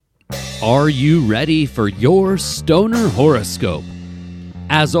Are you ready for your Stoner Horoscope?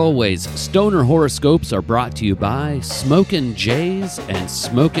 As always, Stoner Horoscopes are brought to you by Smokin' Jays and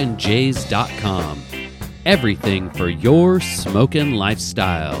SmokinJays.com. Everything for your smokin'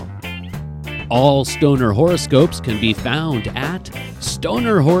 lifestyle. All Stoner Horoscopes can be found at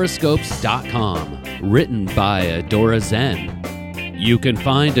StonerHoroscopes.com, written by Adora Zen. You can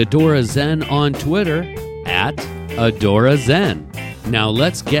find Adora Zen on Twitter at Adora Zen. Now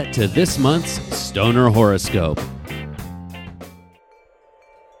let's get to this month's Stoner Horoscope.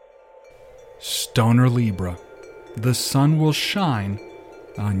 Stoner Libra, the sun will shine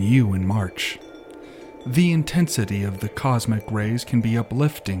on you in March. The intensity of the cosmic rays can be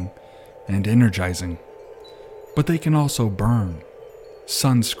uplifting and energizing, but they can also burn.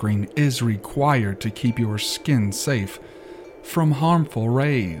 Sunscreen is required to keep your skin safe from harmful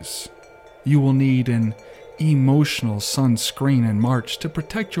rays. You will need an emotional sunscreen in March to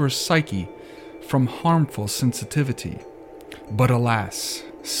protect your psyche from harmful sensitivity. But alas,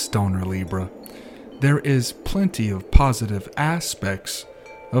 Stoner Libra, there is plenty of positive aspects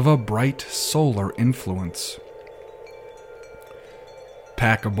of a bright solar influence.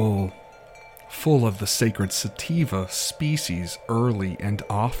 Pack a bowl full of the sacred sativa species early and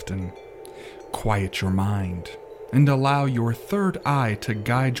often. Quiet your mind and allow your third eye to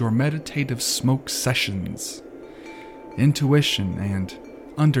guide your meditative smoke sessions. Intuition and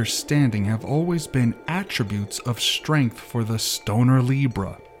understanding have always been attributes of strength for the Stoner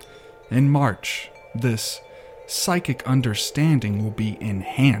Libra. In March, this psychic understanding will be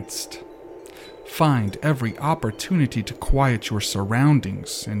enhanced. Find every opportunity to quiet your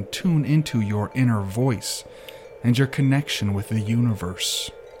surroundings and tune into your inner voice and your connection with the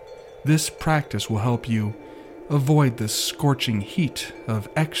universe. This practice will help you avoid the scorching heat of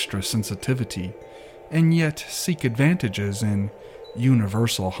extra sensitivity, and yet seek advantages in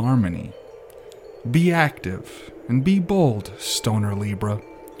universal harmony. Be active and be bold, Stoner Libra,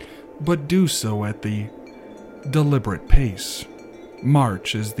 but do so at the deliberate pace.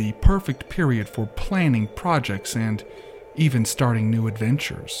 March is the perfect period for planning projects and even starting new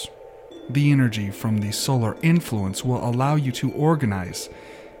adventures. The energy from the solar influence will allow you to organize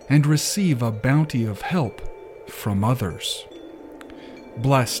and receive a bounty of help from others.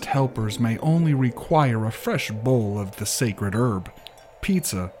 Blessed helpers may only require a fresh bowl of the sacred herb,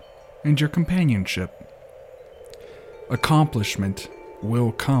 pizza, and your companionship. Accomplishment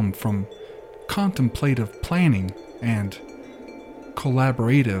will come from contemplative planning and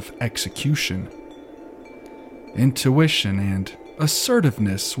collaborative execution. Intuition and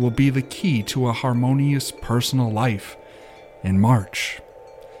assertiveness will be the key to a harmonious personal life in March.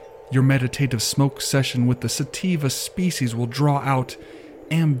 Your meditative smoke session with the sativa species will draw out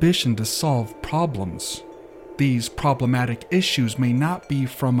ambition to solve problems. These problematic issues may not be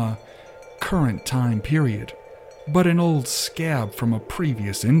from a current time period, but an old scab from a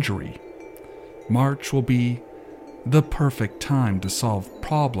previous injury. March will be the perfect time to solve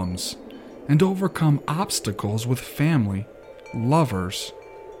problems and overcome obstacles with family, lovers,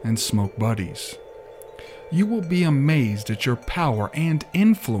 and smoke buddies. You will be amazed at your power and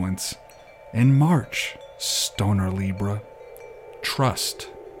influence in March, Stoner Libra. Trust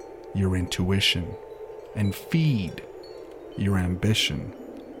your intuition and feed your ambition.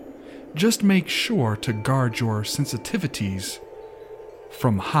 Just make sure to guard your sensitivities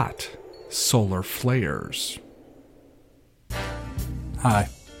from hot solar flares. Hi,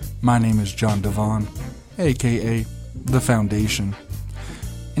 my name is John Devon, aka The Foundation,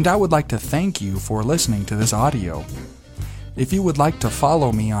 and I would like to thank you for listening to this audio. If you would like to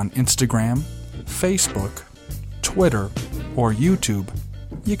follow me on Instagram, Facebook, Twitter, or YouTube,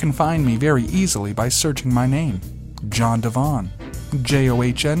 you can find me very easily by searching my name, John Devon,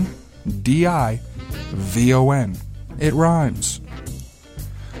 JohnDivon. It rhymes.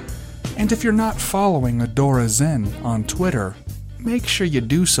 And if you're not following Adora Zen on Twitter, make sure you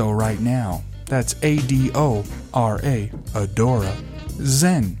do so right now. That's Adora, Adora,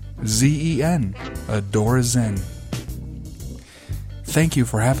 Zen, Zen, Adora Zen. Thank you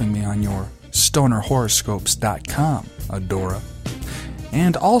for having me on your StonerHoroscopes.com, Adora.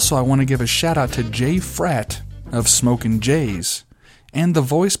 And also I want to give a shout out to Jay Fratt of Smokin' Jays and the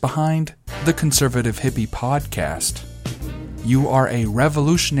voice behind the Conservative Hippie podcast. You are a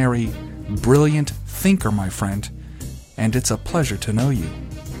revolutionary, brilliant thinker, my friend, and it's a pleasure to know you.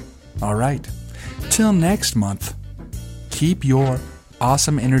 All right, till next month, keep your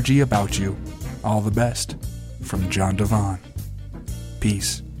awesome energy about you. All the best from John Devon.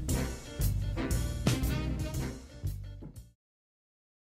 Peace.